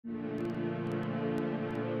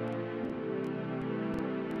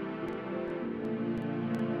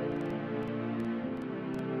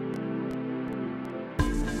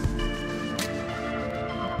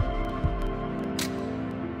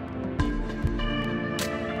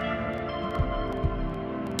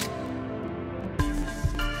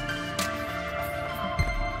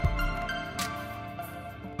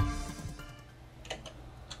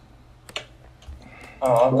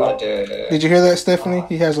Oh, I've got to do. Did you hear that, Stephanie?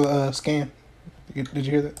 He has a scan. Did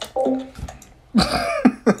you hear that?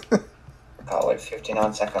 Gotta wait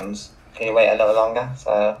 59 seconds. Can you wait a little longer?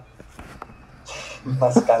 So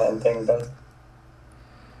my scanning thing does.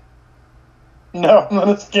 No, I'm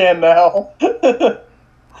gonna scan now.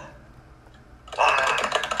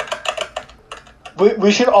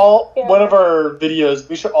 we should all, one of our videos,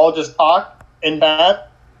 we should all just talk in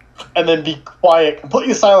that and then be quiet,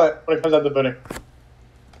 completely silent when it comes out to voting.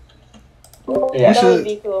 Yeah, That would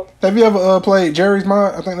be cool. Have you ever played Jerry's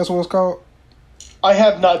Mod? I think that's what it's called. I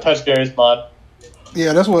have not touched Gary's mod.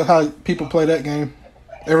 Yeah, that's how people play that game.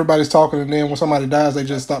 Everybody's talking, and then when somebody dies, they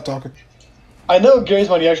just stop talking. I know Gary's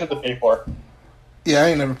mod you actually have to pay for. Yeah, I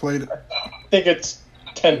ain't never played it. I think it's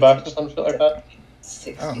 $10 or some shit like that.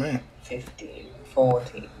 16, Oh, man. 15,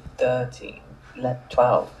 14, 13,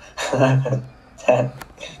 12, 11, 10,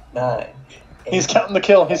 9. 8. He's counting the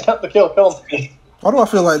kill. He's counting the kill. Kill him. Why do I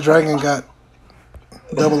feel like Dragon got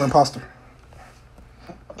double imposter?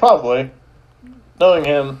 Probably. Knowing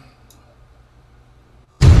him.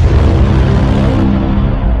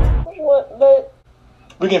 What? But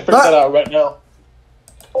We can figure that out right now.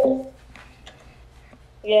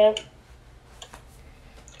 yeah.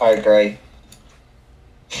 I agree.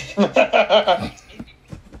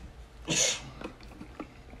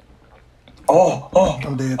 Oh,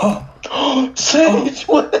 I'm dead. Sage!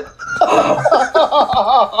 What?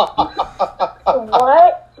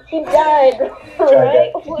 What? He died,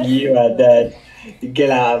 right? What? You are dead. Get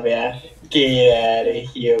out of here. Get out of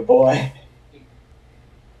here, boy.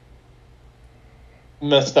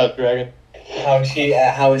 Messed up, Dragon. How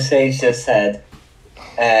Sage just said.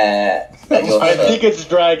 That you're I think it's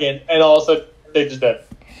Dragon, and also Sage is dead.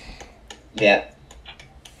 Yeah.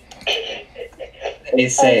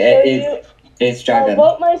 It's I'll Dragon.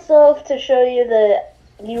 vote myself to show you that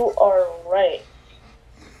you are right.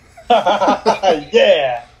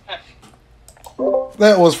 Yeah!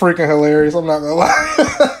 That was freaking hilarious. I'm not gonna lie.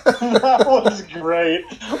 That was great.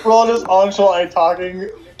 We're all just on talking,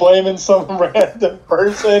 blaming some random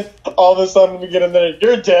person. All of a sudden we get in there,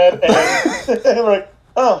 you're dead, and we're like,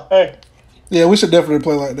 oh, hey. Yeah, we should definitely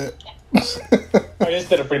play like that. I just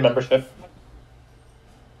did a free membership.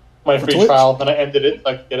 My For free Twitch? trial, then I ended it so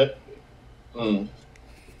I could get it. Mm.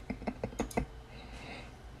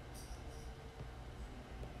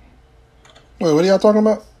 Wait, what are y'all talking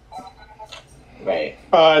about? Right.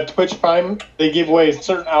 Twitch Prime, they give away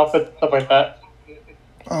certain outfits, stuff like that.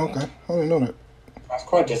 Oh, okay. I didn't know that. I was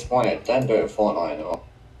quite disappointed. Don't do it with Fortnite anymore.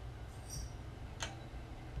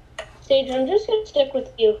 Sage, I'm just gonna stick with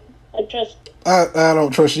you. I trust you. I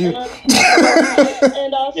don't trust you.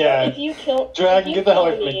 And also, Yeah. if you kill, Dragon, if you get the hell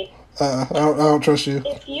kill away from me. I don't trust you.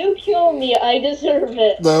 If you kill me, I deserve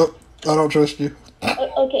it. No, I don't trust you.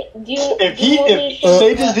 Okay, do you? If do you want me to if show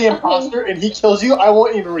Sage you is the that? imposter and he kills you, I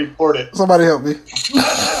won't even report it. Somebody help me.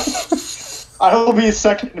 I will be a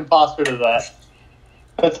second imposter to that.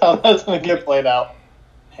 That's how that's gonna get played out.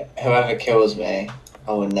 Whoever kills me,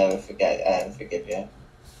 I will never forgive you.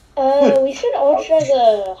 We should all try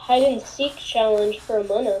the hide and seek challenge for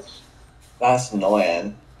Among Us. That's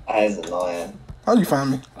annoying. That is annoying. How you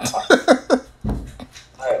find me?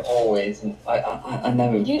 I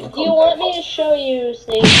never. Do you want me to show you,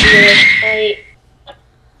 Sage?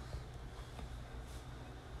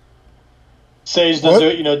 Sage doesn't What? do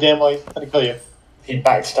it, you know damn well he's gonna kill you. He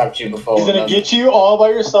backstabbed you before. He's gonna get you all by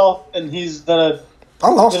yourself, and he's gonna. I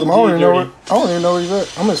lost him. I don't even know Dirty. I don't even know where he's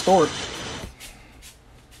at. I'm in storage.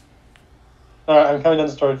 Alright, I'm coming down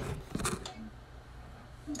the storage.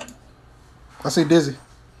 I see Dizzy.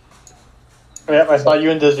 Yeah, I saw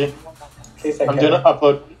you and Dizzy. I'm doing an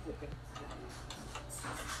upload.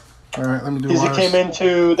 All right, let me do Dizzy mine. came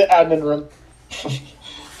into the admin room.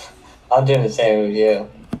 I'm doing the same with you.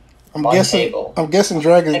 I'm my guessing. table. I'm guessing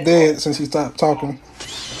Dragon's dead since he stopped talking.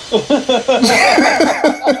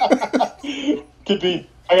 Could be.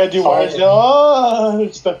 I gotta do wires down. Oh,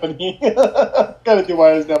 Stephanie. Gotta do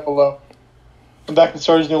wires down below. I'm back in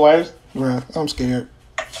storage, new wires. Bruh, I'm scared.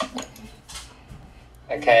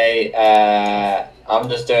 Okay, I'm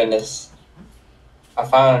just doing this. I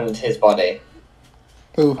found his body.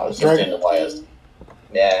 Who? I was just doing the wires.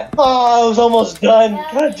 Yeah. Oh, I was almost done.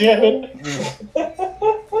 God damn it.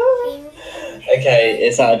 Okay,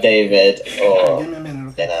 it's either David or Give me a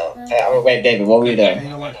minute. you know. Wait, David, what were you doing? You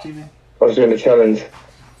don't watch TV? I was doing the challenge.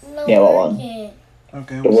 Yeah, what one?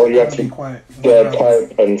 Okay. The one you have to be quiet.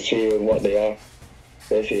 type and see what they are.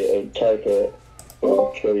 Basically, type it,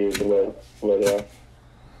 it'll show you where they are.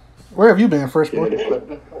 Where have you been, Fresh Yeah, Boy?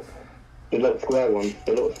 the little square one,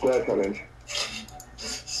 the little square challenge.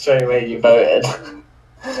 Straight away you voted.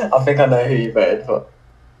 I think I know who you voted for.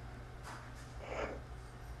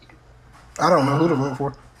 I don't know who to vote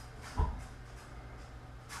for.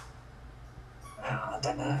 I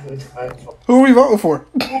don't know who to vote for. Who are we voting for?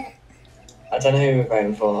 I don't know who we're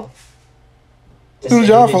voting for. Just Who did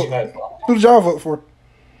who y'all did you vote? vote for? Who did y'all vote for?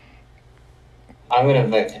 I'm gonna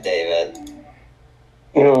vote for David.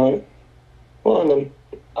 Alright. Well, then.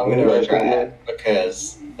 I'm gonna Yeah, regret yeah. it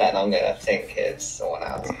because then I'm gonna think it's someone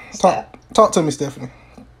else. Steph. Talk to me, Stephanie.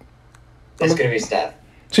 It's gonna be Steph.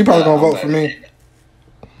 She probably gonna I'm vote for voting me.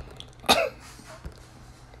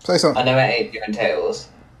 Say I something. know it ain't you and Tails.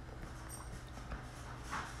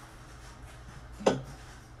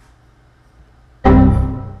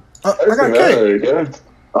 I got kicked. Yeah.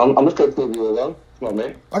 I'm just gonna prove you alone. It's not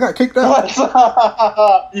me. I got kicked out.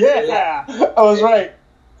 Yeah, I was right.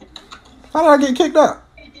 How did I get kicked out?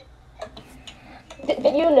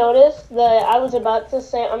 Did you notice that I was about to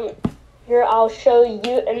say, here, I'll show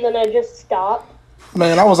you, and then I just stopped?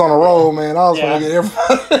 Man, I was on a roll, man. I was Yeah. gonna get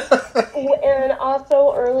everybody. And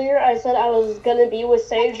also, earlier, I said I was gonna be with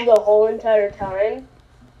Sage the whole entire time.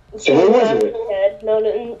 So who was it? No,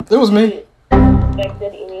 didn't It was me.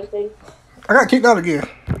 expected anything. I got kicked out again.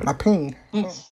 I pinged.